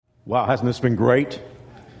Wow, hasn't this been great?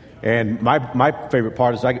 And my favorite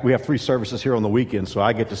part is we have 3 services here on the weekend, so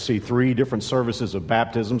I get to see 3 different services of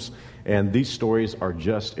baptisms, and these stories are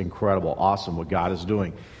just incredible, awesome what God is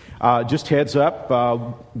doing. Just heads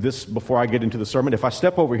up, this before I get into the sermon, if I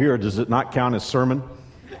step over here, does it not count as sermon?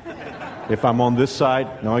 If I'm on this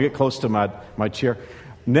side? No, I get close to my chair.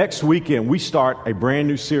 Next weekend, we start a brand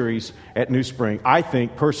new series at New Spring. I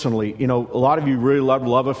think, personally, a lot of you really love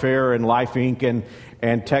Love Affair and Life Inc.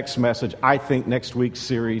 and Text Message. I think next week's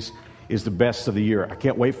series is the best of the year. I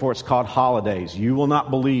can't wait for it. It's called Holidays. You will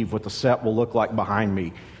not believe what the set will look like behind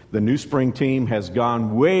me. The New Spring team has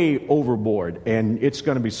gone way overboard, and it's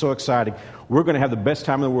going to be so exciting. We're going to have the best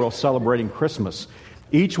time in the world celebrating Christmas.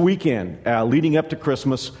 Each weekend leading up to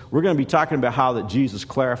Christmas, we're going to be talking about how that Jesus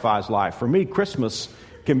clarifies life. For me, Christmas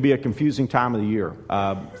can be a confusing time of the year.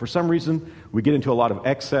 For some reason, we get into a lot of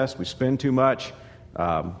excess. We spend too much.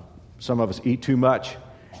 Some of us eat too much.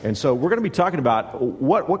 And so we're going to be talking about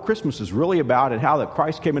what Christmas is really about and how that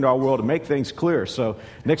Christ came into our world to make things clear. So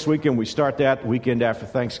next weekend, we start that weekend after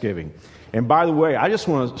Thanksgiving. And by the way, I just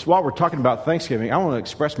want to, while we're talking about Thanksgiving, I want to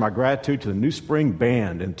express my gratitude to the New Spring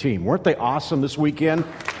band and team. Weren't they awesome this weekend?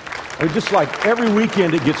 It's just like every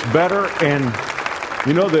weekend it gets better, and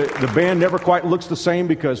the band never quite looks the same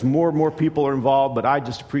because more and more people are involved, but I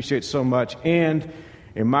just appreciate so much. And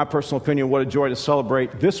in my personal opinion, what a joy to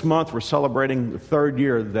celebrate. This month, we're celebrating the 3rd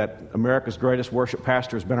year that America's greatest worship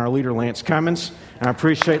pastor has been our leader, Lance Cummins. And I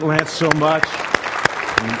appreciate Lance so much.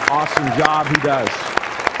 An awesome job he does.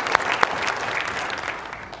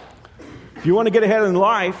 If you want to get ahead in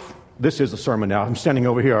life, this is a sermon now. I'm standing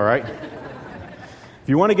over here, all right? If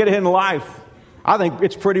you want to get ahead in life, I think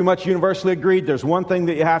it's pretty much universally agreed there's one thing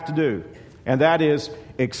that you have to do, and that is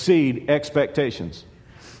exceed expectations.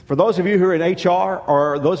 For those of you who are in HR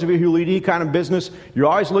or those of you who lead any kind of business, you're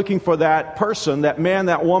always looking for that person, that man,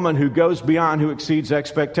 that woman who goes beyond, who exceeds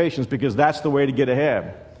expectations, because that's the way to get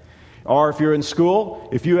ahead. Or if you're in school,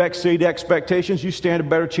 if you exceed expectations, you stand a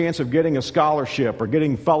better chance of getting a scholarship or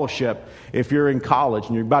getting fellowship if you're in college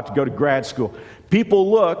and you're about to go to grad school.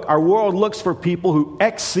 Our world looks for people who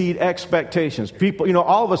exceed expectations. People,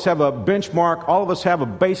 all of us have a benchmark, all of us have a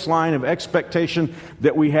baseline of expectation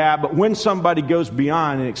that we have, but when somebody goes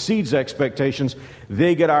beyond and exceeds expectations,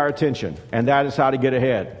 they get our attention, and that is how to get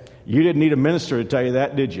ahead. You didn't need a minister to tell you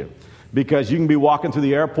that, did you? Because you can be walking through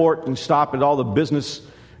the airport and stop at all the business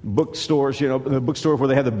bookstores, the bookstore where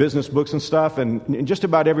they have the business books and stuff, and just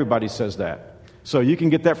about everybody says that. So you can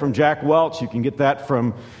get that from Jack Welch, you can get that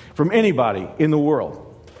from anybody in the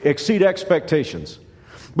world. Exceed expectations.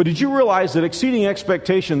 But did you realize that exceeding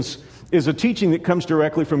expectations is a teaching that comes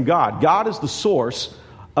directly from God? God is the source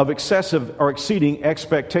of excessive or exceeding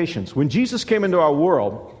expectations. When Jesus came into our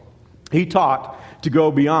world, he taught to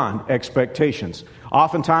go beyond expectations.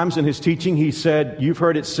 Oftentimes in his teaching, he said, you've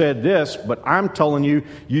heard it said this, but I'm telling you,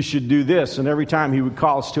 you should do this. And every time he would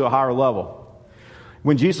call us to a higher level.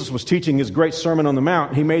 When Jesus was teaching his great Sermon on the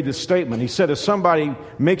Mount, he made this statement. He said, if somebody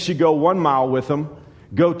makes you go 1 mile with them,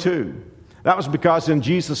 go 2. That was because in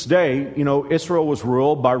Jesus' day, Israel was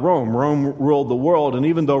ruled by Rome. Rome ruled the world, and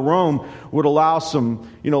even though Rome would allow some,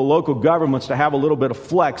 local governments to have a little bit of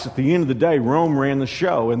flex, at the end of the day, Rome ran the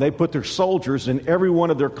show, and they put their soldiers in every one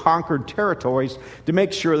of their conquered territories to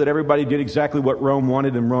make sure that everybody did exactly what Rome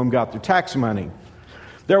wanted, and Rome got their tax money.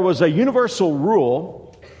 There was a universal rule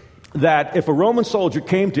that if a Roman soldier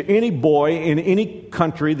came to any boy in any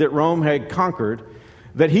country that Rome had conquered,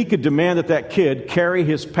 that he could demand that kid carry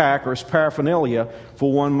his pack or his paraphernalia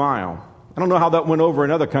for 1 mile. I don't know how that went over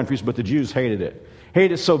in other countries, but the Jews hated it.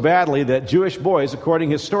 Hated it so badly that Jewish boys, according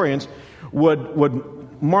to historians,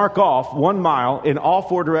 would mark off 1 mile in all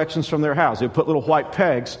 4 directions from their house. They'd put little white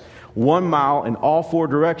pegs 1 mile in all 4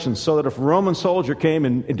 directions, so that if a Roman soldier came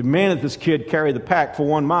and demanded this kid carry the pack for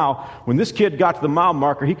 1 mile, when this kid got to the mile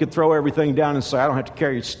marker, he could throw everything down and say, I don't have to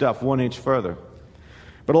carry your stuff 1 inch further.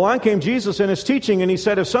 But along came Jesus in his teaching, and he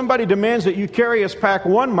said, if somebody demands that you carry his pack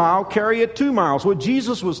 1 mile, carry it 2 miles. What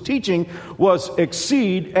Jesus was teaching was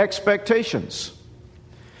exceed expectations.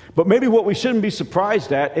 But maybe what we shouldn't be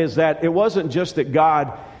surprised at is that it wasn't just that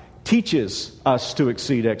God teaches us to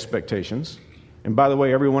exceed expectations. And by the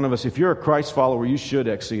way, every one of us, if you're a Christ follower, you should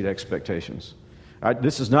exceed expectations.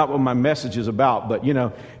 This is not what my message is about, but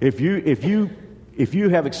if you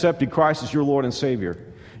have accepted Christ as your Lord and Savior,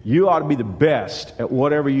 you ought to be the best at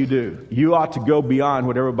whatever you do. You ought to go beyond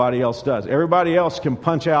what everybody else does. Everybody else can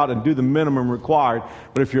punch out and do the minimum required,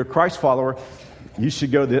 but if you're a Christ follower, you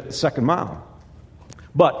should go the 2nd mile.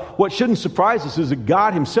 But what shouldn't surprise us is that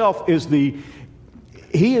God himself is the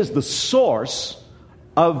source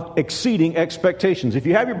of exceeding expectations. If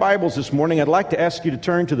you have your Bibles this morning, I'd like to ask you to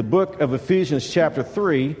turn to the book of Ephesians chapter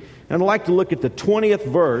 3, and I'd like to look at the 20th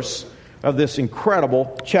verse of this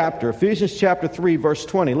incredible chapter. Ephesians chapter 3, verse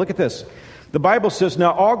 20. Look at this. The Bible says,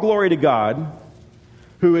 "Now all glory to God,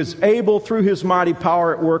 who is able through his mighty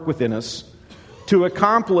power at work within us to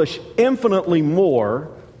accomplish infinitely more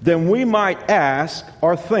than we might ask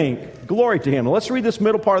or think." Glory to him. Now, let's read this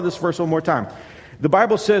middle part of this verse one more time. The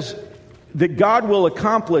Bible says that God will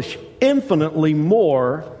accomplish infinitely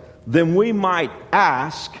more than we might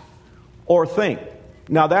ask or think.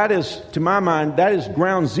 Now that is, to my mind, that is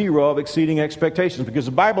ground zero of exceeding expectations, because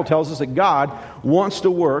the Bible tells us that God wants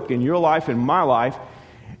to work in your life and my life,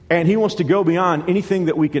 and he wants to go beyond anything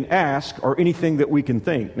that we can ask or anything that we can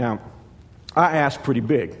think. Now, I ask pretty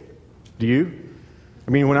big. Do you?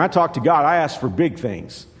 I mean, when I talk to God, I ask for big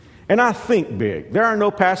things. And I think big. There are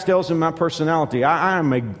no pastels in my personality.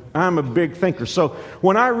 I'm a big thinker. So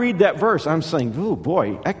when I read that verse, I'm saying, oh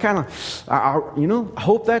boy, that kind of, I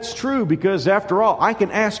hope that's true, because after all, I can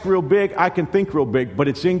ask real big, I can think real big, but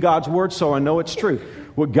it's in God's Word, so I know it's true.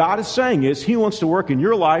 What God is saying is he wants to work in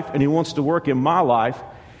your life, and he wants to work in my life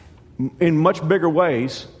in much bigger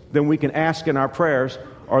ways than we can ask in our prayers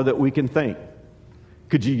or that we can think.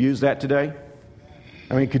 Could you use that today?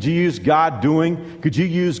 I mean, could you use God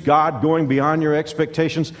going beyond your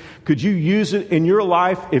expectations? Could you use it in your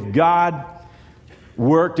life if God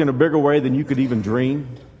worked in a bigger way than you could even dream?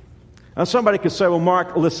 Now, somebody could say, well,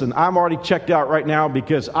 Mark, listen, I'm already checked out right now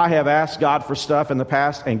because I have asked God for stuff in the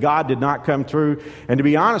past and God did not come through. And to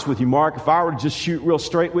be honest with you, Mark, if I were to just shoot real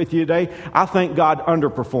straight with you today, I think God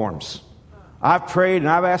underperforms. I've prayed and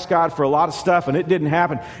I've asked God for a lot of stuff and it didn't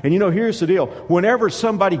happen. And here's the deal. Whenever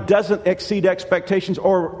somebody doesn't exceed expectations,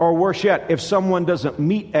 or worse yet, if someone doesn't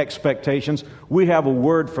meet expectations, we have a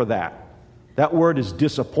word for that. That word is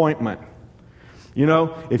disappointment.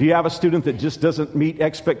 If you have a student that just doesn't meet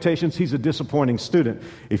expectations, he's a disappointing student.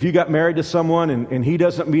 If you got married to someone and he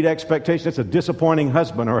doesn't meet expectations, it's a disappointing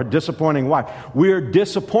husband or a disappointing wife. We are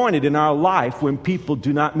disappointed in our life when people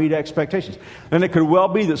do not meet expectations. And it could well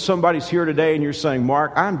be that somebody's here today and you're saying,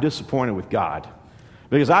 Mark, I'm disappointed with God.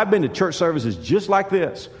 Because I've been to church services just like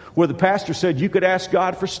this, where the pastor said you could ask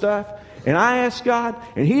God for stuff, and I asked God,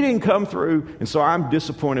 and he didn't come through, and so I'm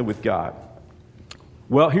disappointed with God.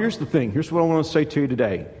 Well, here's the thing. Here's what I want to say to you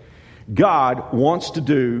today. God wants to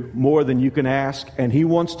do more than you can ask, and he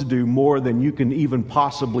wants to do more than you can even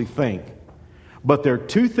possibly think. But there are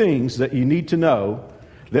two things that you need to know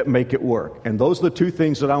that make it work. And those are the two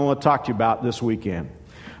things that I want to talk to you about this weekend.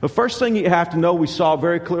 The first thing you have to know, we saw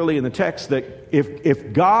very clearly in the text, that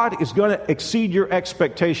if God is going to exceed your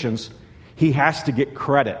expectations, he has to get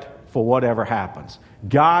credit for whatever happens.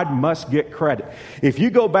 God must get credit. If you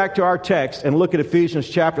go back to our text and look at Ephesians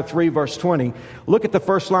chapter 3, verse 20, look at the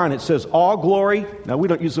first line. It says, all glory. Now, we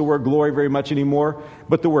don't use the word glory very much anymore,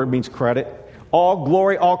 but the word means credit. All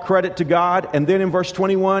glory, all credit to God. And then in verse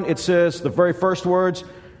 21, it says the very first words,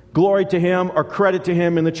 glory to him or credit to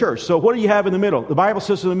him in the church. So what do you have in the middle? The Bible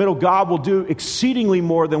says in the middle, God will do exceedingly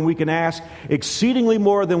more than we can ask, exceedingly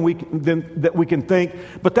more than we can think.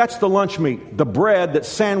 But that's the lunch meat. The bread that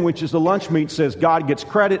sandwiches the lunch meat says God gets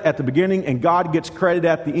credit at the beginning and God gets credit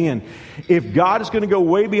at the end. If God is going to go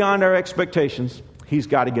way beyond our expectations, he's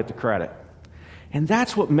got to get the credit. And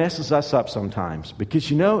that's what messes us up sometimes.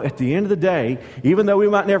 Because at the end of the day, even though we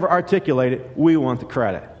might never articulate it, we want the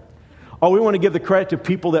credit. Or we want to give the credit to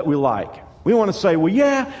people that we like. We want to say, well,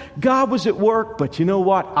 yeah, God was at work, but you know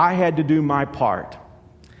what? I had to do my part.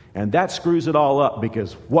 And that screws it all up,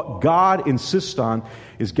 because what God insists on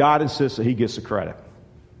is God insists that he gets the credit.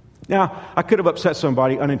 Now, I could have upset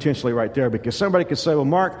somebody unintentionally right there, because somebody could say, well,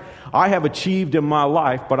 Mark, I have achieved in my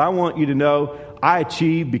life, but I want you to know I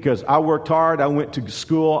achieved because I worked hard, I went to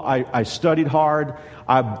school, I studied hard,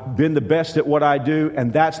 I've been the best at what I do,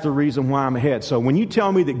 and that's the reason why I'm ahead. So when you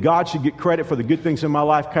tell me that God should get credit for the good things in my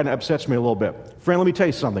life, kind of upsets me a little bit. Friend, let me tell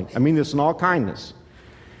you something. I mean this in all kindness.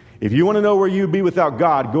 If you want to know where you'd be without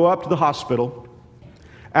God, go up to the hospital,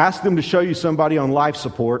 ask them to show you somebody on life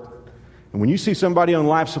support, and when you see somebody on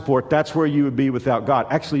life support, that's where you would be without God.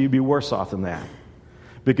 Actually, you'd be worse off than that.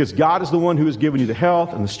 Because God is the one who has given you the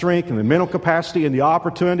health and the strength and the mental capacity and the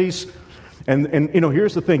opportunities. And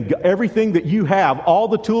here's the thing. Everything that you have, all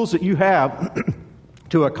the tools that you have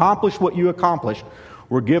to accomplish what you accomplished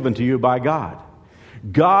were given to you by God.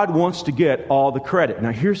 God wants to get all the credit.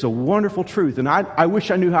 Now, here's a wonderful truth. And I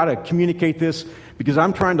wish I knew how to communicate this, because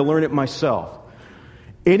I'm trying to learn it myself.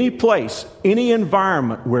 Any place, any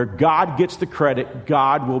environment where God gets the credit,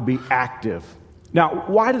 God will be active. Now,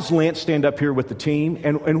 why does Lance stand up here with the team?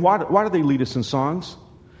 And why do they lead us in songs?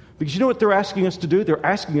 Because you know what they're asking us to do? They're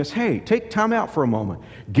asking us, hey, take time out for a moment.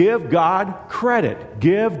 Give God credit.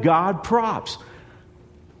 Give God props.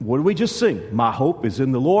 What did we just sing? My hope is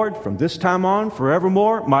in the Lord from this time on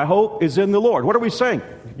forevermore. My hope is in the Lord. What are we saying?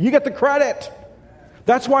 You get the credit.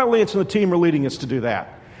 That's why Lance and the team are leading us to do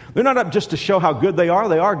that. They're not up just to show how good they are.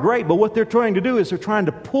 They are great. But what they're trying to do is they're trying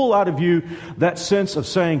to pull out of you that sense of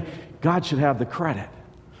saying, God should have the credit.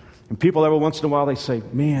 And people every once in a while, they say,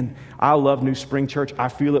 man, I love New Spring Church. I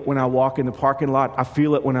feel it when I walk in the parking lot. I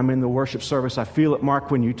feel it when I'm in the worship service. I feel it, Mark,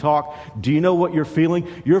 when you talk. Do you know what you're feeling?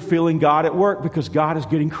 You're feeling God at work because God is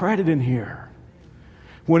getting credit in here.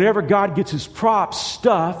 Whenever God gets his props,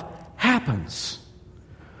 stuff happens.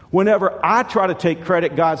 Whenever I try to take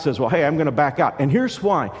credit, God says, well, hey, I'm going to back out. And here's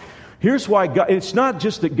why. Here's why God, it's not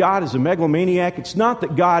just that God is a megalomaniac. It's not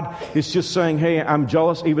that God is just saying, hey, I'm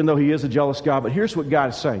jealous, even though he is a jealous God. But here's what God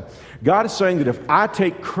is saying. God is saying that if I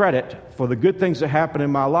take credit for the good things that happen in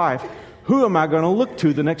my life, who am I going to look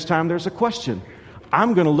to the next time there's a question?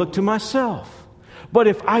 I'm going to look to myself. But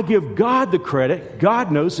if I give God the credit,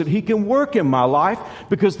 God knows that he can work in my life,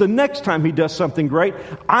 because the next time he does something great,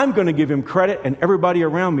 I'm going to give him credit, and everybody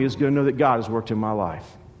around me is going to know that God has worked in my life.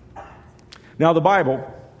 Now, the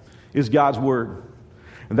Bible is God's Word.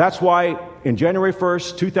 And that's why in January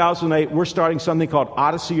 1st, 2008, we're starting something called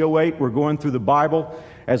Odyssey 08. We're going through the Bible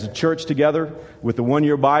as a church together with the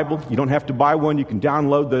one-year Bible. You don't have to buy one. You can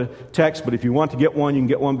download the text, but if you want to get one, you can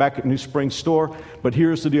get one back at New Spring store. But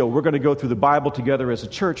here's the deal. We're going to go through the Bible together as a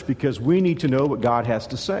church because we need to know what God has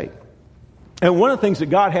to say. And one of the things that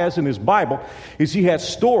God has in his Bible is he has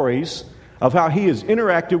stories of how he has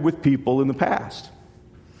interacted with people in the past.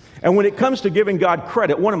 And when it comes to giving God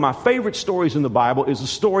credit, one of my favorite stories in the Bible is the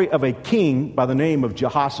story of a king by the name of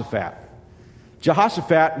Jehoshaphat.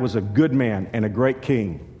 Jehoshaphat was a good man and a great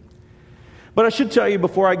king. But I should tell you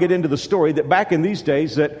before I get into the story that back in these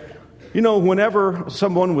days that, you know, whenever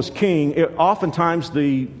someone was king, oftentimes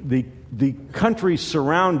the country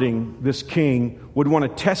surrounding this king would want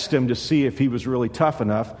to test him to see if he was really tough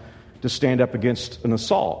enough to stand up against an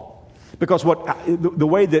assault. Because the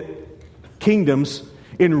way that kingdoms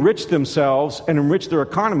enrich themselves and enrich their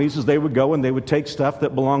economies is they would go and they would take stuff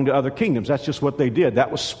that belonged to other kingdoms. That's just what they did.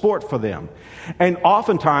 That was sport for them. And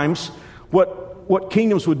oftentimes, what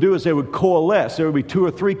kingdoms would do is they would coalesce. There would be 2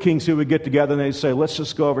 or 3 kings who would get together and they'd say, let's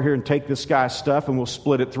just go over here and take this guy's stuff and we'll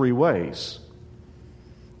split it 3 ways.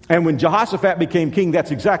 And when Jehoshaphat became king,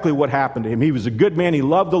 that's exactly what happened to him. He was a good man. He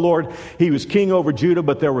loved the Lord. He was king over Judah,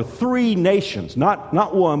 but there were 3 nations,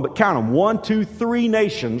 not one, but count them, 1, 2, 3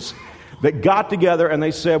 nations that got together and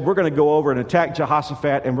they said, we're going to go over and attack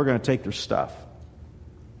Jehoshaphat and we're going to take their stuff.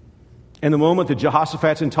 And the moment that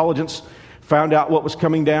Jehoshaphat's intelligence found out what was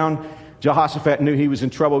coming down, Jehoshaphat knew he was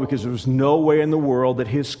in trouble because there was no way in the world that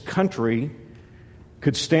his country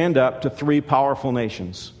could stand up to 3 powerful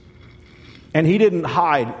nations. And he didn't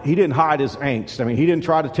hide his angst. I mean, he didn't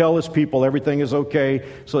try to tell his people everything is okay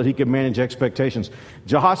so that he could manage expectations.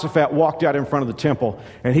 Jehoshaphat walked out in front of the temple,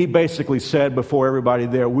 and he basically said before everybody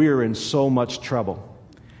there, we are in so much trouble.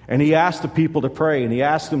 And he asked the people to pray, and he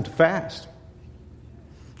asked them to fast.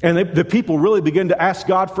 And the people really began to ask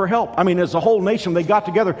God for help. I mean, as a whole nation, they got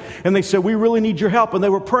together, and they said, we really need your help. And they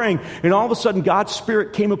were praying, and all of a sudden, God's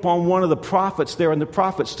Spirit came upon one of the prophets there, and the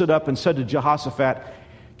prophet stood up and said to Jehoshaphat,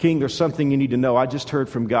 King, there's something you need to know. I just heard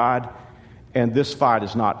from God, and this fight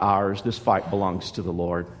is not ours. This fight belongs to the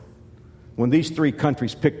Lord. When these 3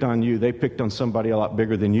 countries picked on you, they picked on somebody a lot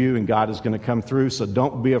bigger than you, and God is going to come through. So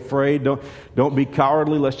don't be afraid. Don't be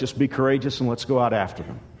cowardly. Let's just be courageous, and let's go out after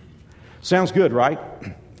them. Sounds good, right?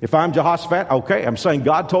 If I'm Jehoshaphat, okay, I'm saying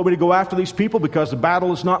God told me to go after these people because the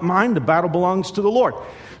battle is not mine. The battle belongs to the Lord.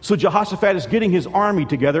 So Jehoshaphat is getting his army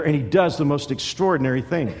together, and he does the most extraordinary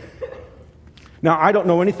thing. Now, I don't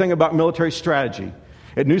know anything about military strategy.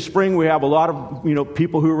 At New Spring, we have a lot of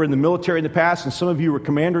people who were in the military in the past, and some of you were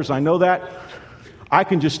commanders. I know that. I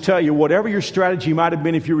can just tell you, whatever your strategy might have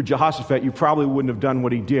been if you were Jehoshaphat, you probably wouldn't have done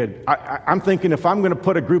what he did. I'm thinking if I'm going to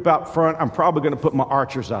put a group out front, I'm probably going to put my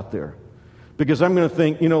archers out there. Because I'm going to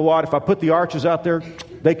think, you know what, if I put the archers out there,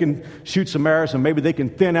 they can shoot some arrows, and maybe they can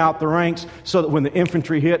thin out the ranks so that when the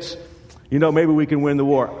infantry hits, maybe we can win the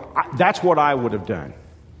war. That's what I would have done.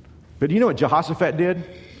 But you know what Jehoshaphat did?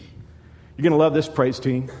 You're going to love this, praise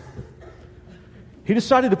team. He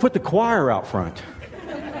decided to put the choir out front.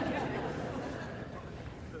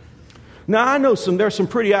 Now, I know there's some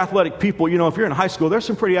pretty athletic people. If you're in high school, there's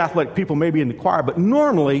some pretty athletic people maybe in the choir. But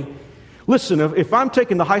normally, listen, if I'm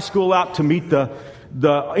taking the high school out to meet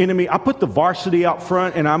the enemy, I put the varsity out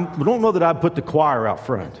front, and I don't know that I'd put the choir out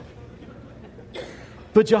front.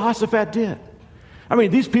 But Jehoshaphat did. I mean,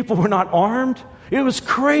 these people were not armed. It was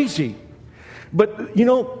crazy. But,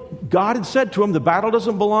 God had said to him, the battle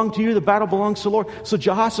doesn't belong to you, the battle belongs to the Lord. So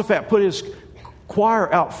Jehoshaphat put his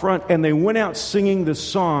choir out front, and they went out singing this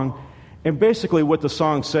song. And basically what the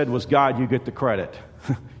song said was, God, you get the credit.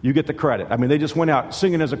 You get the credit. I mean, they just went out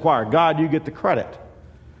singing as a choir. God, you get the credit.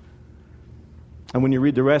 And when you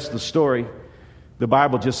read the rest of the story, the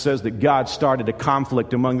Bible just says that God started a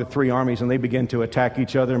conflict among the three armies, and they began to attack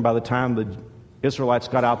each other. And by the time the Israelites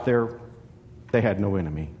got out there, they had no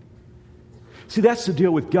enemy. See, that's the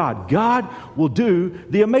deal with God. God will do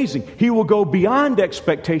the amazing. He will go beyond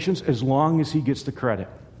expectations as long as he gets the credit.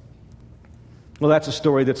 Well, that's a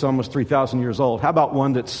story that's almost 3,000 years old. How about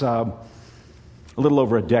one that's a little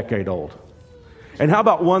over a decade old? And how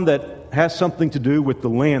about one that has something to do with the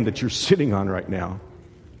land that you're sitting on right now?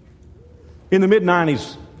 In the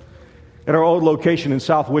mid-'90s, at our old location in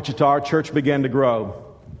South Wichita, our church began to grow.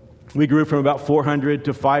 We grew from about 400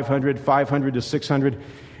 to 500, 500 to 600.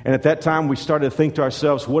 And at that time, we started to think to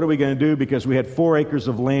ourselves, what are we going to do? Because we had 4 acres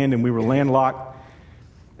of land and we were landlocked.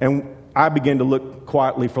 And I began to look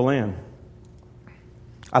quietly for land.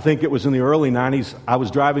 I think it was in the early 90s. I was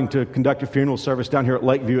driving to conduct a funeral service down here at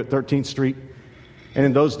Lakeview at 13th Street. And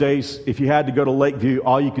in those days, if you had to go to Lakeview,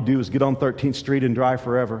 all you could do was get on 13th Street and drive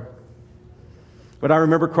forever. But I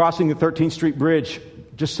remember crossing the 13th Street Bridge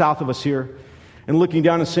just south of us here and looking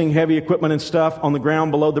down and seeing heavy equipment and stuff on the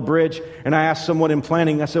ground below the bridge. And I asked someone in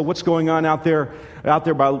planning, I said, what's going on out there by,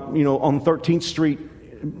 on 13th Street,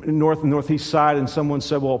 north and northeast side? And someone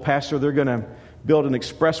said, well, Pastor, they're going to build an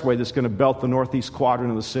expressway that's going to belt the northeast quadrant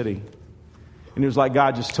of the city. And it was like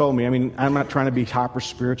God just told me. I mean, I'm not trying to be hyper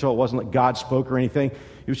spiritual. It wasn't like God spoke or anything.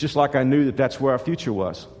 It was just like I knew that that's where our future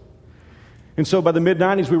was. And so by the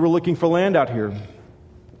mid-'90s, we were looking for land out here.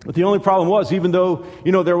 But the only problem was, even though,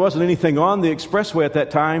 there wasn't anything on the expressway at that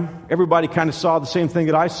time, everybody kind of saw the same thing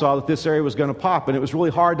that I saw, that this area was going to pop. And it was really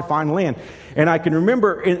hard to find land. And I can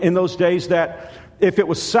remember in those days that if it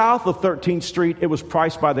was south of 13th Street, it was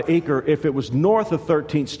priced by the acre. If it was north of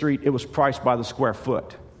 13th Street, it was priced by the square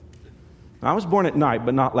foot. I was born at night,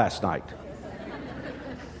 but not last night.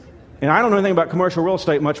 And I don't know anything about commercial real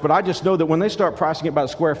estate much, but I just know that when they start pricing it by the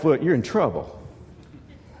square foot, you're in trouble.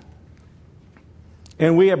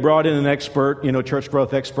 And we have brought in an expert, church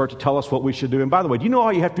growth expert, to tell us what we should do. And by the way, do you know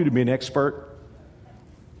all you have to do to be an expert?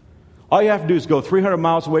 All you have to do is go 300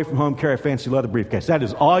 miles away from home, carry a fancy leather briefcase. That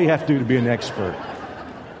is all you have to do to be an expert.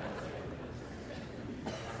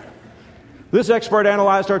 This expert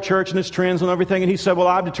analyzed our church and its trends and everything, and he said, well,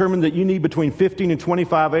 I've determined that you need between 15 and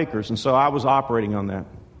 25 acres. And so I was operating on that.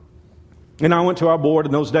 And I went to our board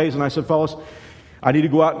in those days, and I said, fellas, I need to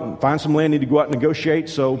go out and find some land, need to go out and negotiate.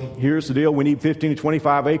 So here's the deal. We need 15 to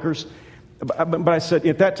 25 acres. But I said,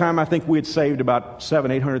 at that time, I think we had saved about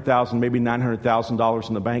 $800,000, maybe $900,000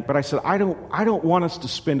 in the bank. But I said, I don't want us to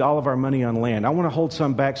spend all of our money on land. I want to hold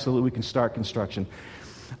some back so that we can start construction.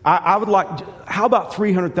 I would like, how about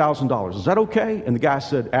 $300,000? Is that okay? And the guy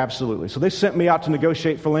said, absolutely. So they sent me out to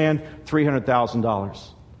negotiate for land, $300,000.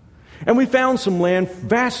 And we found some land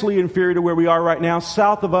vastly inferior to where we are right now,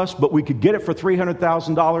 south of us, but we could get it for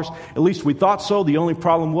 $300,000. At least we thought so. The only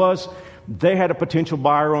problem was they had a potential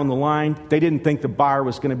buyer on the line. They didn't think the buyer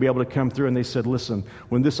was going to be able to come through, and they said, listen,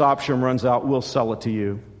 when this option runs out, we'll sell it to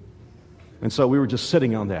you. And so we were just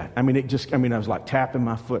sitting on that. I was like tapping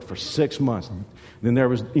my foot for 6 months. Then there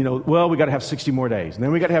was, we got to have 60 more days. And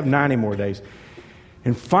then we got to have 90 more days.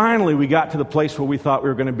 And finally, we got to the place where we thought we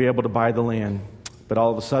were going to be able to buy the land. But all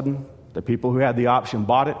of a sudden, the people who had the option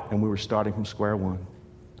bought it, and we were starting from square one.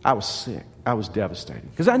 I was sick. I was devastated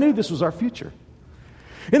because I knew this was our future.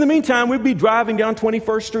 In the meantime, we'd be driving down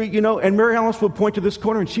 21st Street, and Mary Alice would point to this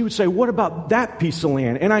corner, and she would say, what about that piece of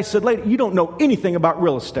land? And I said, lady, you don't know anything about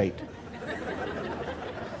real estate.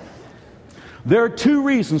 There are 2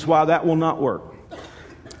 reasons why that will not work.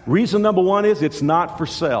 Reason number 1 is it's not for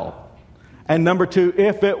sale. And number 2,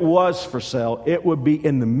 if it was for sale, it would be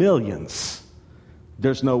in the millions.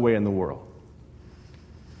 There's no way in the world.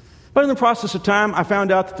 But in the process of time, I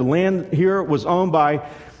found out that the land here was owned by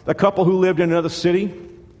a couple who lived in another city,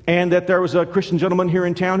 and that there was a Christian gentleman here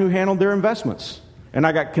in town who handled their investments. And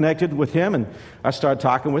I got connected with him, and I started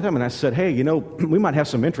talking with him, and I said, hey, we might have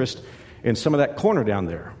some interest in some of that corner down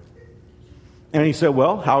there. And he said,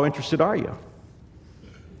 well, how interested are you?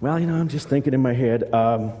 Well, I'm just thinking in my head,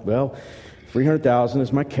 $300,000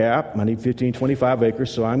 is my cap. I need 15, 25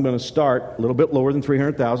 acres, so I'm going to start a little bit lower than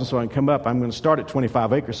 $300,000 so I can come up. I'm going to start at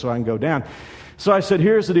 25 acres so I can go down. So I said,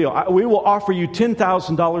 here's the deal. We will offer you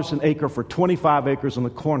 $10,000 an acre for 25 acres on the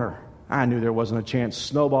corner. I knew there wasn't a chance,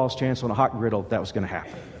 snowball's chance on a hot griddle that was going to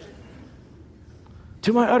happen.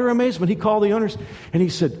 To my utter amazement, he called the owners and he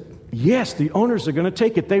said, Yes, the owners are going to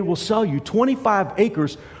take it. They will sell you 25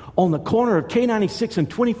 acres on the corner of K96 and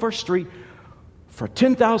 21st Street for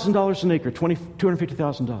 $10,000 an acre,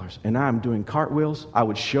 $250,000. And I'm doing cartwheels. I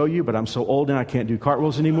would show you, but I'm so old now I can't do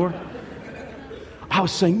cartwheels anymore. I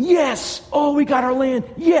was saying, yes! Oh, we got our land!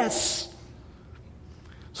 Yes!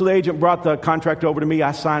 So the agent brought the contract over to me.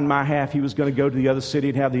 I signed my half. He was going to go to the other city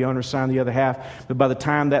and have the owner sign the other half. But by the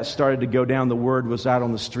time that started to go down, the word was out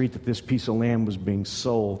on the street that this piece of land was being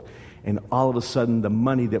sold. And all of a sudden, the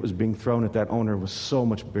money that was being thrown at that owner was so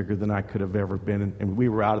much bigger than I could have ever been. And we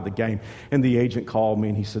were out of the game. And the agent called me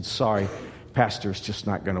and he said, sorry, Pastor, it's just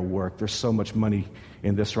not going to work. There's so much money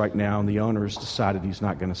in this right now. And the owner has decided he's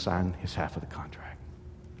not going to sign his half of the contract.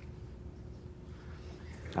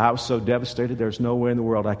 I was so devastated, there's no way in the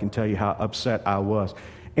world I can tell you how upset I was.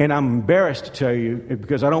 And I'm embarrassed to tell you,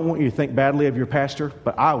 because I don't want you to think badly of your pastor,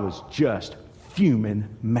 but I was just fuming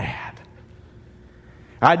mad.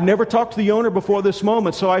 I'd never talked to the owner before this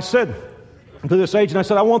moment, so I said to this agent, I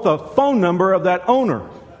said, I want the phone number of that owner.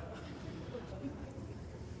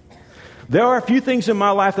 There are a few things in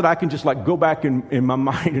my life that I can just like go back in my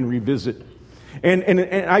mind and revisit. And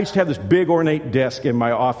I used to have this big ornate desk in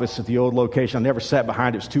my office at the old location. I never sat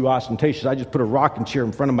behind it. It was too ostentatious. I just put a rocking chair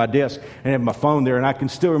in front of my desk and had my phone there. And I can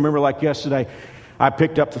still remember like yesterday, I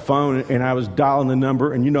picked up the phone and I was dialing the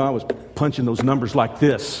number. And I was punching those numbers like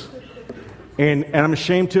this. And I'm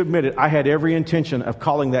ashamed to admit it, I had every intention of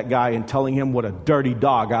calling that guy and telling him what a dirty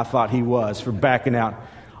dog I thought he was for backing out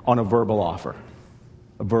on a verbal offer,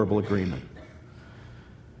 a verbal agreement.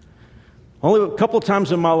 Only a couple of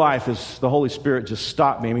times in my life has the Holy Spirit just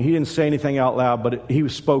stopped me. I mean, he didn't say anything out loud, but he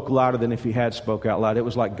spoke louder than if he had spoke out loud. It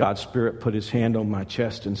was like God's Spirit put his hand on my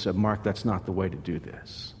chest and said, Mark, that's not the way to do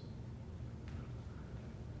this.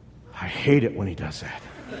 I hate it when he does that.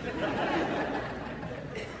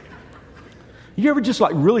 You ever just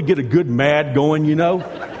like really get a good mad going,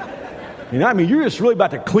 I mean, you're just really about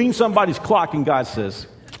to clean somebody's clock and God says,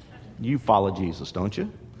 you follow Jesus, don't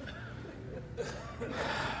you?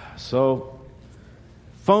 So,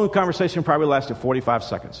 phone conversation probably lasted 45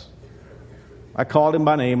 seconds. I called him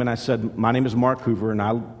by name and I said, my name is Mark Hoover and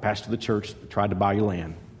I pastor the church that tried to buy your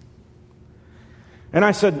land. And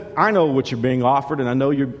I said, I know what you're being offered and I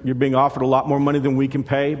know you're being offered a lot more money than we can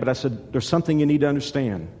pay, but I said, there's something you need to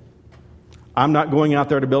understand. I'm not going out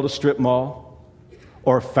there to build a strip mall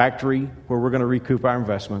or a factory where we're going to recoup our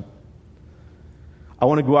investment. I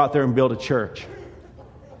want to go out there and build a church.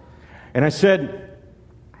 And I said,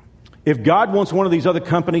 if God wants one of these other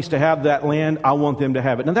companies to have that land, I want them to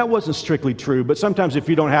have it. Now, that wasn't strictly true, but sometimes if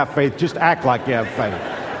you don't have faith, just act like you have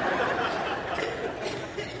faith.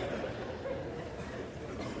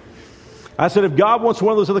 I said, if God wants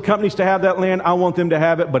one of those other companies to have that land, I want them to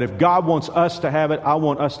have it. But if God wants us to have it, I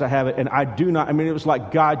want us to have it. And it was like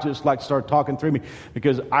God just like started talking through me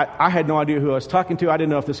because I had no idea who I was talking to. I didn't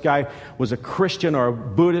know if this guy was a Christian or a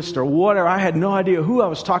Buddhist or whatever. I had no idea who I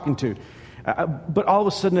was talking to. But all of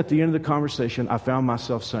a sudden, at the end of the conversation, I found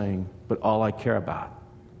myself saying, but all I care about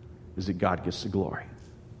is that God gets the glory.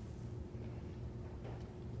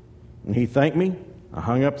 And he thanked me. I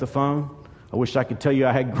hung up the phone. I wish I could tell you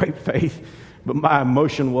I had great faith, but my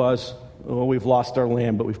emotion was, well, we've lost our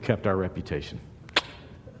land, but we've kept our reputation.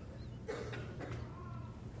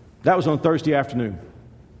 That was on Thursday afternoon.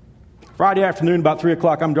 Friday afternoon, about 3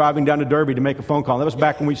 o'clock, I'm driving down to Derby to make a phone call. That was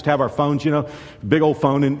back when we used to have our phones, big old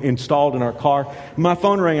phone installed in our car. My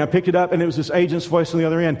phone rang. I picked it up, and it was this agent's voice on the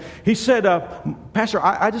other end. He said, Pastor,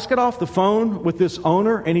 I just got off the phone with this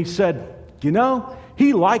owner, and he said,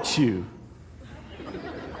 he likes you.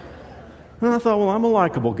 And I thought, well, I'm a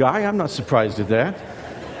likable guy. I'm not surprised at that.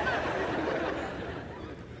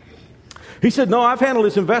 He said, no, I've handled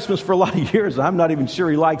his investments for a lot of years. I'm not even sure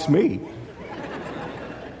he likes me.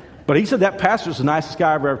 But he said, that pastor's the nicest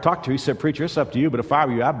guy I've ever talked to. He said, preacher, it's up to you, but if I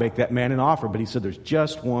were you, I'd make that man an offer. But he said, there's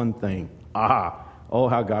just one thing. Oh,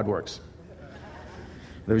 how God works.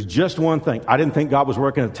 There's just one thing. I didn't think God was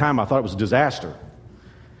working at the time. I thought it was a disaster.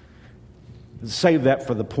 Save that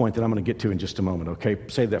for the point that I'm going to get to in just a moment, okay?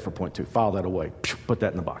 Save that for point 2. File that away. Put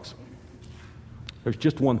that in the box. There's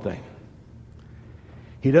just one thing.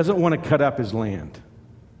 He doesn't want to cut up his land.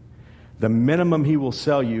 The minimum he will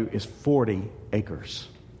sell you is 40 acres.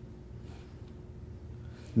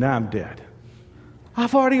 Now I'm dead.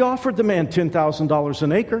 I've already offered the man $10,000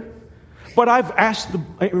 an acre. But I asked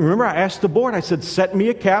the board, I said, set me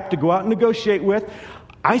a cap to go out and negotiate with.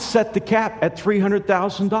 I set the cap at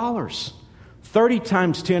 $300,000. 30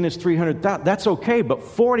 times 10 is 300,000. That's okay, but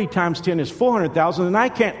 40 times 10 is 400,000, and I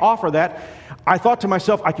can't offer that. I thought to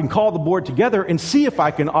myself, I can call the board together and see if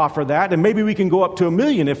I can offer that, and maybe we can go up to $1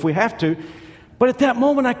 million if we have to. But at that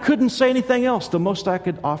moment, I couldn't say anything else. The most I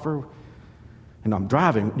could offer, and I'm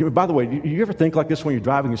driving. By the way, you ever think like this when you're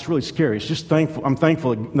driving? It's really scary. It's just thankful. I'm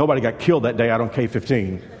thankful that nobody got killed that day out on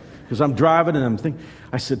K-15. Because I'm driving and I'm thinking,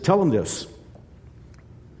 I said, tell him this.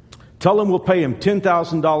 Tell him we'll pay him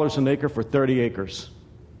 $10,000 an acre for 30 acres.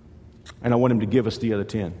 And I want him to give us the other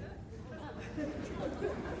 10.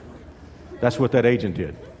 That's what that agent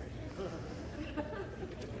did.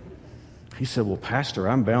 He said, well, Pastor,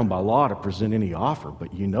 I'm bound by law to present any offer,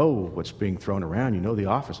 but you know what's being thrown around. You know the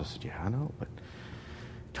offers. I said, yeah, I know, but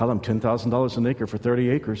tell him $10,000 an acre for 30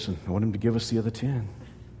 acres, and I want him to give us the other 10.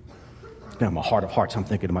 Now, in my heart of hearts, I'm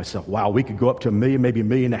thinking to myself, wow, we could go up to $1 million, maybe $1.5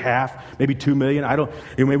 million, maybe $2 million.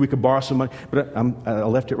 Maybe we could borrow some money, but I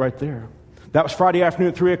left it right there. That was Friday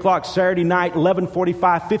afternoon at 3 o'clock. Saturday night,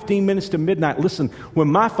 11:45, 15 minutes to midnight. Listen, when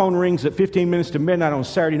my phone rings at 15 minutes to midnight on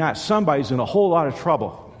Saturday night, somebody's in a whole lot of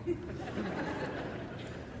trouble.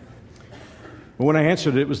 But when I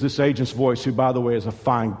answered it was this agent's voice, who, by the way, is a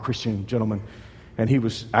fine Christian gentleman. And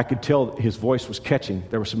I could tell his voice was catching.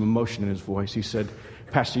 There was some emotion in his voice. He said,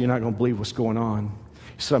 Pastor, you're not going to believe what's going on.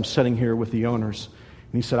 He said, I'm sitting here with the owners.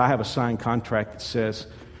 And he said, I have a signed contract that says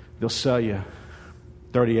they'll sell you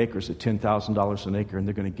 30 acres at $10,000 an acre, and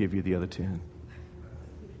they're going to give you the other 10.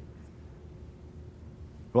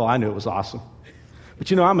 Well, I knew it was awesome.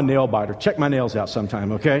 But I'm a nail biter. Check my nails out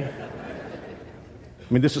sometime, okay?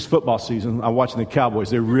 I mean, this is football season. I'm watching the Cowboys.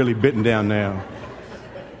 They're really bitten down now.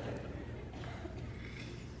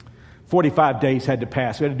 45 days had to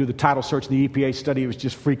pass. We had to do the title search, the EPA study. It was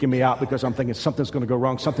just freaking me out because I'm thinking something's going to go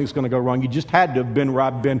wrong. Something's going to go wrong. You just had to have been where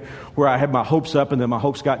I've been, where I had my hopes up and then my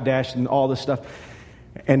hopes got dashed and all this stuff.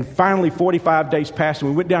 And finally, 45 days passed,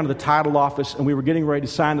 and we went down to the title office, and we were getting ready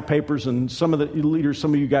to sign the papers, and some of the leaders,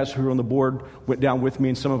 some of you guys who were on the board went down with me,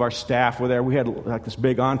 and some of our staff were there. We had like this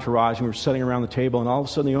big entourage, and we were sitting around the table, and all of a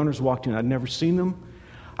sudden the owners walked in. I'd never seen them.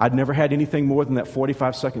 I'd never had anything more than that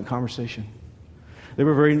 45-second conversation. They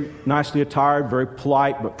were very nicely attired, very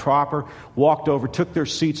polite but proper, walked over, took their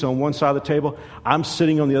seats on one side of the table. I'm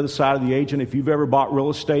sitting on the other side of the agent. If you've ever bought real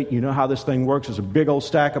estate, you know how this thing works. There's a big old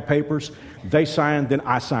stack of papers. They signed, then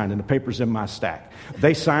I signed, and the paper's in my stack.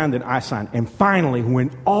 They signed, then I signed. And finally, when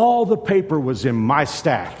all the paper was in my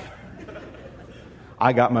stack,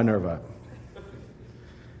 I got my nerve up.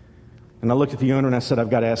 And I looked at the owner and I said, I've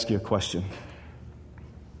got to ask you a question.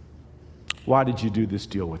 Why did you do this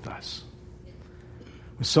deal with us?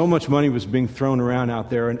 So much money was being thrown around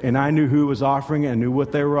out there, and I knew who was offering it, and knew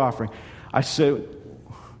what they were offering. I said,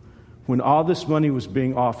 when all this money was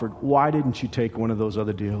being offered, why didn't you take one of those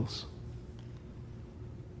other deals?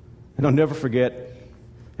 And I'll never forget,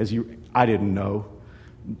 I didn't know,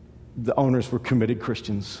 the owners were committed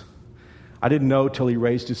Christians. I didn't know till he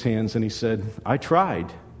raised his hands and he said, I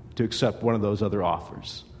tried to accept one of those other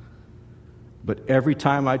offers. But every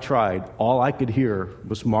time I tried, all I could hear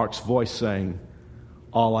was Mark's voice saying,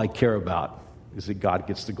 all I care about is that God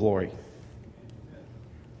gets the glory.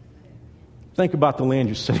 Think about the land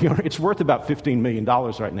you're sitting on. It's worth about $15 million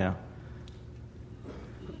right now.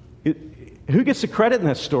 Who gets the credit in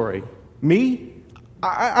that story? Me?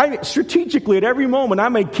 I strategically, at every moment, I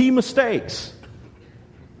made key mistakes.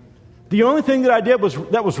 The only thing that I did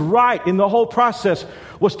that was right in the whole process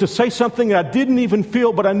was to say something that I didn't even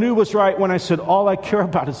feel, but I knew was right when I said, all I care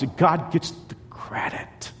about is that God gets the credit.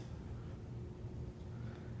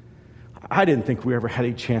 I didn't think we ever had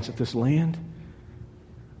a chance at this land.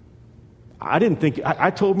 I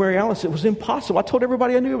told Mary Alice it was impossible. I told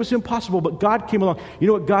everybody I knew it was impossible, but God came along. You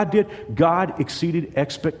know what God did? God exceeded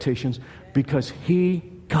expectations because He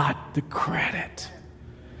got the credit.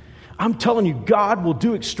 I'm telling you, God will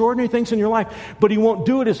do extraordinary things in your life, but He won't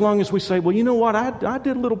do it as long as we say, well, you know what? I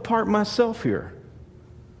did a little part myself here.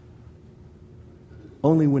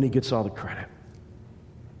 Only when He gets all the credit.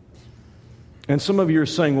 And some of you are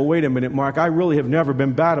saying, well, wait a minute, Mark, I really have never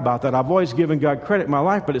been bad about that. I've always given God credit in my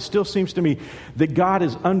life, but it still seems to me that God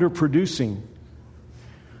is underproducing.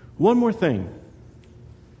 One more thing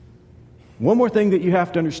that you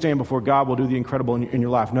have to understand before God will do the incredible in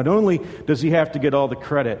your life. Not only does He have to get all the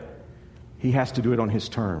credit, He has to do it on His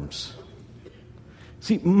terms.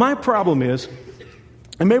 See, my problem is,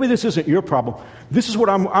 and maybe this isn't your problem, this is what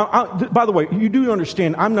by the way, you do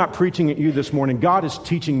understand, I'm not preaching at you this morning. God is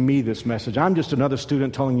teaching me this message. I'm just another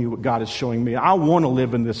student telling you what God is showing me. I want to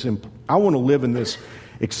live in this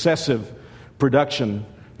excessive production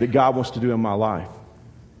that God wants to do in my life.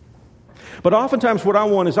 But oftentimes what I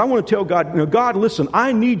want to tell God, God, listen,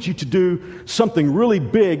 I need you to do something really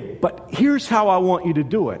big, but here's how I want you to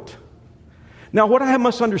do it. Now, what I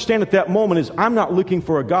must understand at that moment is I'm not looking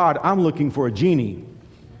for a God, I'm looking for a genie.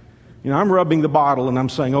 I'm rubbing the bottle and I'm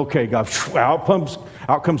saying, okay, God, out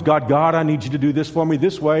comes God. God, I need you to do this for me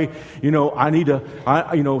this way.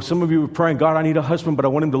 Some of you are praying, God, I need a husband, but I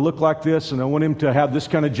want him to look like this, and I want him to have this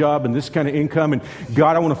kind of job and this kind of income. And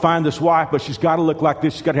God, I want to find this wife, but she's got to look like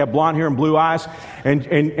this. She's got to have blonde hair and blue eyes,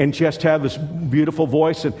 and she has to have this beautiful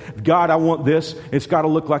voice. And God, I want this. It's got to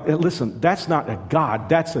look like that. Listen, that's not a God.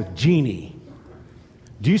 That's a genie.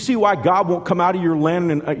 Do you see why God won't come out of your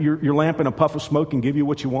lamp in a puff of smoke and give you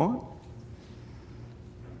what you want?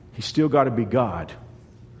 He's still got to be God,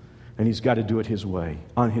 and he's got to do it his way,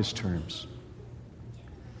 on his terms.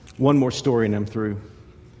 One more story and I'm through.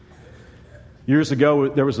 Years ago,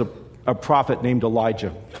 there was a prophet named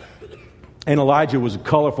Elijah. And Elijah was a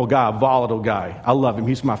colorful guy, a volatile guy. I love him.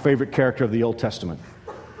 He's my favorite character of the Old Testament.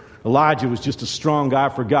 Elijah was just a strong guy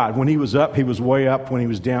for God. When he was up, he was way up. When he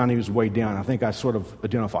was down, he was way down. I think I sort of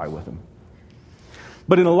identify with him.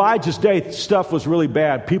 But in Elijah's day, stuff was really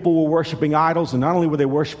bad. People were worshiping idols, and not only were they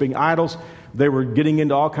worshiping idols, they were getting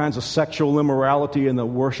into all kinds of sexual immorality in the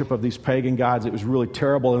worship of these pagan gods. It was really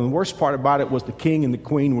terrible. And the worst part about it was the king and the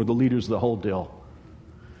queen were the leaders of the whole deal.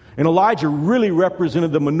 And Elijah really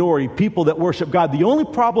represented the minority, people that worship God. The only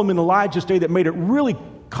problem in Elijah's day that made it really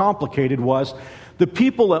complicated was the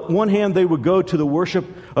people, at one hand, they would go to the worship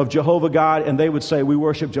of Jehovah God, and they would say, we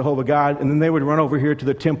worship Jehovah God, and then they would run over here to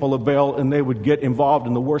the temple of Baal, and they would get involved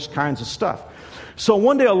in the worst kinds of stuff. So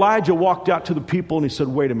one day Elijah walked out to the people, and he said,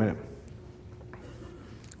 wait a minute.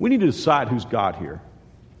 We need to decide who's God here.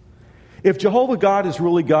 If Jehovah God is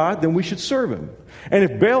really God, then we should serve him. And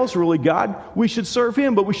if Baal is really God, we should serve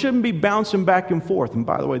him, but we shouldn't be bouncing back and forth. And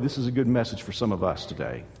by the way, this is a good message for some of us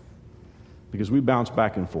today, because we bounce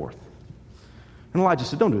back and forth. And Elijah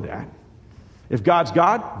said, don't do that. If God's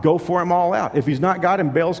God, go for him all out. If he's not God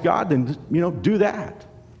and Baal's God, then, do that.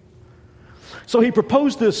 So he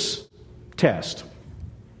proposed this test.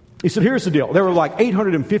 He said, here's the deal. There were like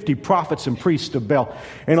 850 prophets and priests of Baal.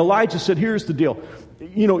 And Elijah said, here's the deal.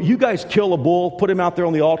 You guys kill a bull, put him out there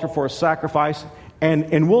on the altar for a sacrifice,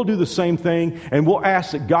 and we'll do the same thing, and we'll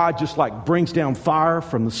ask that God just brings down fire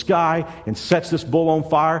from the sky and sets this bull on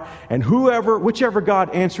fire, and whichever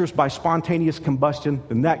God answers by spontaneous combustion,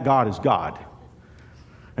 then that God is God.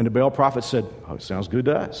 And the Baal prophet said, oh, it sounds good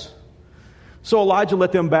to us. So Elijah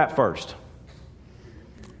let them bat first.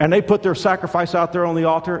 And they put their sacrifice out there on the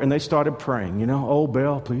altar, and they started praying, oh,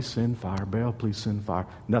 Baal, please send fire. Baal, please send fire.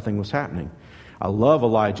 Nothing was happening. I love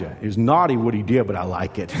Elijah. It was naughty what he did, but I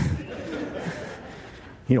like it.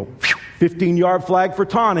 15-yard flag for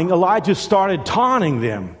taunting. Elijah started taunting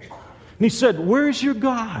them. And he said, where's your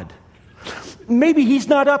God? Maybe he's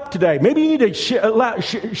not up today. Maybe you need to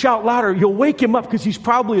shout louder. You'll wake him up because he's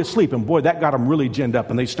probably asleep. And boy, that got him really ginned up,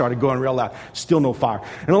 and they started going real loud. Still no fire.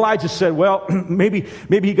 And Elijah said, well, maybe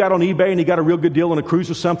he got on eBay and he got a real good deal on a cruise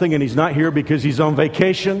or something, and he's not here because he's on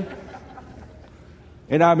vacation.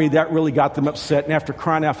 And that really got them upset. And after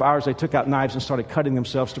crying out for hours, they took out knives and started cutting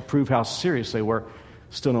themselves to prove how serious they were.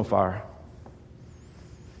 Still no fire.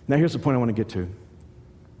 Now here's the point I want to get to.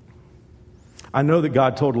 I know that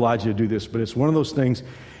God told Elijah to do this, but it's one of those things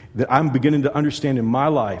that I'm beginning to understand in my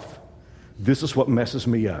life. This is what messes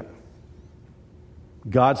me up.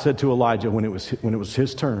 God said to Elijah when it was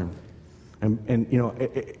his turn,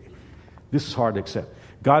 this is hard to accept.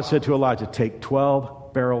 God said to Elijah, take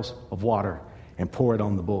 12 barrels of water and pour it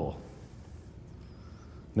on the bull.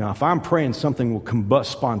 Now, if I'm praying something will combust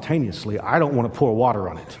spontaneously, I don't want to pour water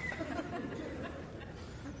on it.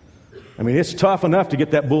 It's tough enough to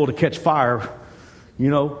get that bull to catch fire,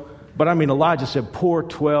 But Elijah said, pour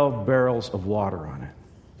 12 barrels of water on it.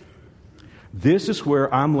 This is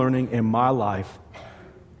where I'm learning in my life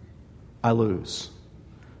I lose.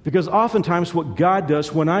 Because oftentimes what God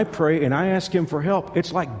does when I pray and I ask him for help,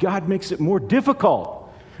 it's like God makes it more difficult.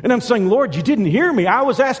 And I'm saying, Lord, you didn't hear me. I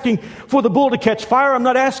was asking for the bull to catch fire. I'm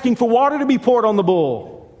not asking for water to be poured on the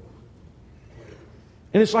bull.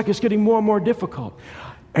 And it's like it's getting more and more difficult.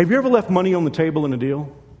 Have you ever left money on the table in a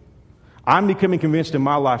deal? I'm becoming convinced in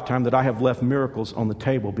my lifetime that I have left miracles on the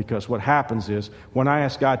table, because what happens is when I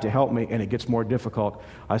ask God to help me and it gets more difficult,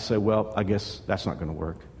 I say, well, I guess that's not going to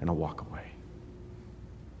work, and I walk away.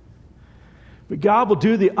 But God will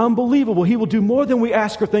do the unbelievable. He will do more than we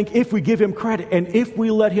ask or think if we give him credit and if we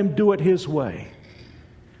let him do it his way.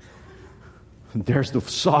 And there's the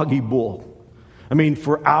soggy bull.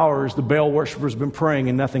 For hours, the Baal worshipers have been praying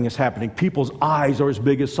and nothing is happening. People's eyes are as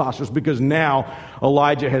big as saucers because now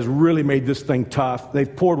Elijah has really made this thing tough.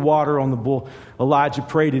 They've poured water on the bull. Elijah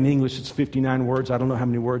prayed in English. It's 59 words. I don't know how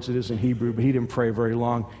many words it is in Hebrew, but he didn't pray very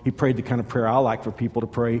long. He prayed the kind of prayer I like for people to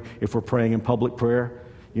pray if we're praying in public prayer.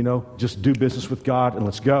 just do business with God and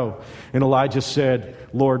let's go. And Elijah said,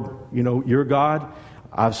 Lord, you're God.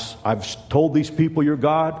 I've told these people you're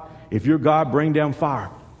God. If you're God, bring down fire.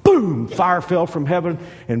 Boom! Fire fell from heaven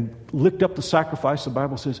and licked up the sacrifice, the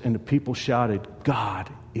Bible says, and the people shouted, God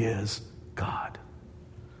is God.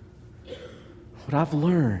 What I've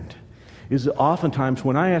learned is that oftentimes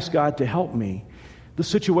when I ask God to help me, the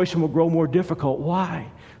situation will grow more difficult. Why?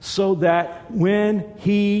 So that when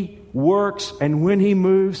He works and when He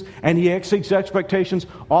moves and He exceeds expectations,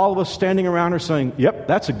 all of us standing around are saying, yep,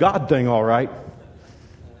 that's a God thing, all right.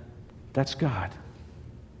 That's God.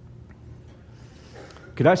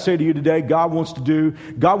 Could I say to you today, God wants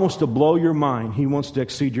to blow your mind. He wants to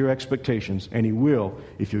exceed your expectations, and He will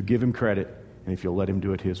if you'll give Him credit and if you'll let Him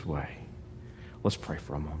do it His way. Let's pray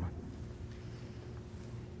for a moment.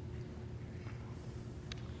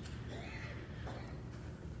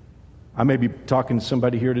 I may be talking to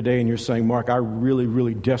somebody here today and you're saying, Mark, I really,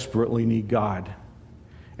 really desperately need God.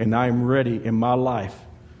 And I am ready in my life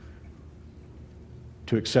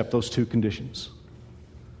to accept those two conditions.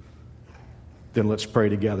 Then let's pray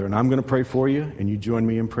together. And I'm going to pray for you, and you join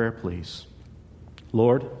me in prayer, please.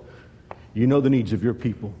 Lord, you know the needs of your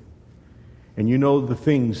people. And you know the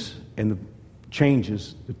things and the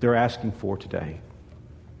changes that they're asking for today.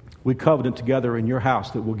 We covenant together in your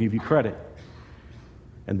house that we'll give you credit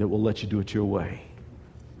and that we'll let you do it your way.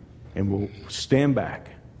 And we'll stand back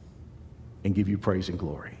and give you praise and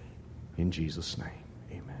glory. In Jesus' name,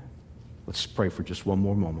 amen. Let's pray for just one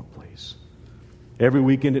more moment, please. Every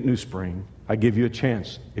weekend at New Spring, I give you a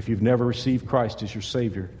chance. If you've never received Christ as your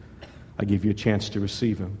Savior, I give you a chance to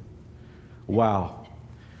receive Him. Wow.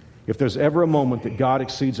 If there's ever a moment that God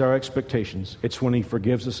exceeds our expectations, it's when He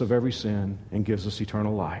forgives us of every sin and gives us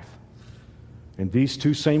eternal life. And these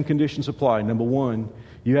two same conditions apply. Number one,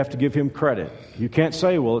 you have to give Him credit. You can't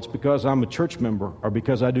say, well, it's because I'm a church member or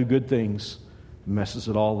because I do good things. It messes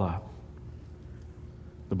it all up.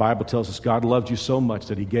 The Bible tells us God loved you so much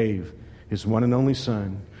that He gave His one and only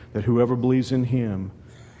Son, that whoever believes in Him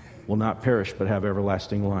will not perish but have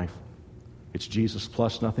everlasting life. It's Jesus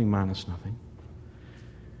plus nothing minus nothing.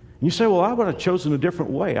 And you say, well, I would have chosen a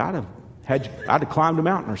different way. I'd have climbed a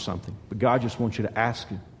mountain or something. But God just wants you to ask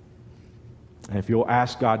Him. And if you'll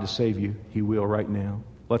ask God to save you, He will right now.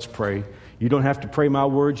 Let's pray. You don't have to pray my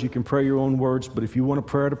words. You can pray your own words. But if you want a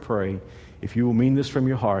prayer to pray, if you will mean this from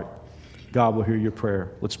your heart, God will hear your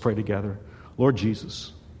prayer. Let's pray together. Lord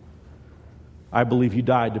Jesus, I believe you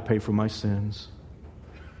died to pay for my sins.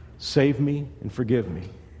 Save me and forgive me.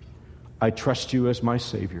 I trust you as my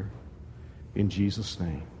Savior. In Jesus'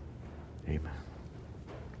 name, amen.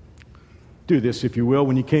 Do this, if you will.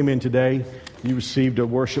 When you came in today, you received a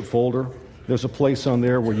worship folder. There's a place on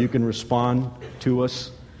there where you can respond to us.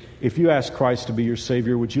 If you ask Christ to be your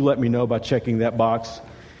Savior, would you let me know by checking that box?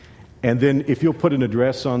 And then if you'll put an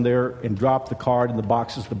address on there and drop the card in the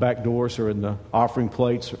boxes, the back doors, or in the offering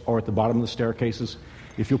plates, or at the bottom of the staircases,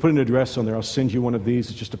 if you'll put an address on there, I'll send you one of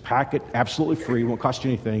these. It's just a packet, absolutely free, won't cost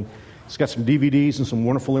you anything. It's got some DVDs and some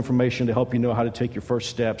wonderful information to help you know how to take your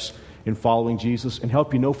first steps in following Jesus and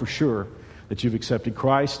help you know for sure that you've accepted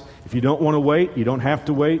Christ. If you don't want to wait, you don't have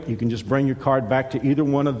to wait. You can just bring your card back to either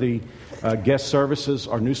one of the guest services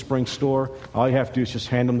or New Spring store. All you have to do is just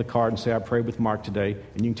hand them the card and say, I prayed with Mark today,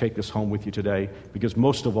 and you can take this home with you today because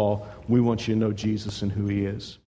most of all, we want you to know Jesus and who He is.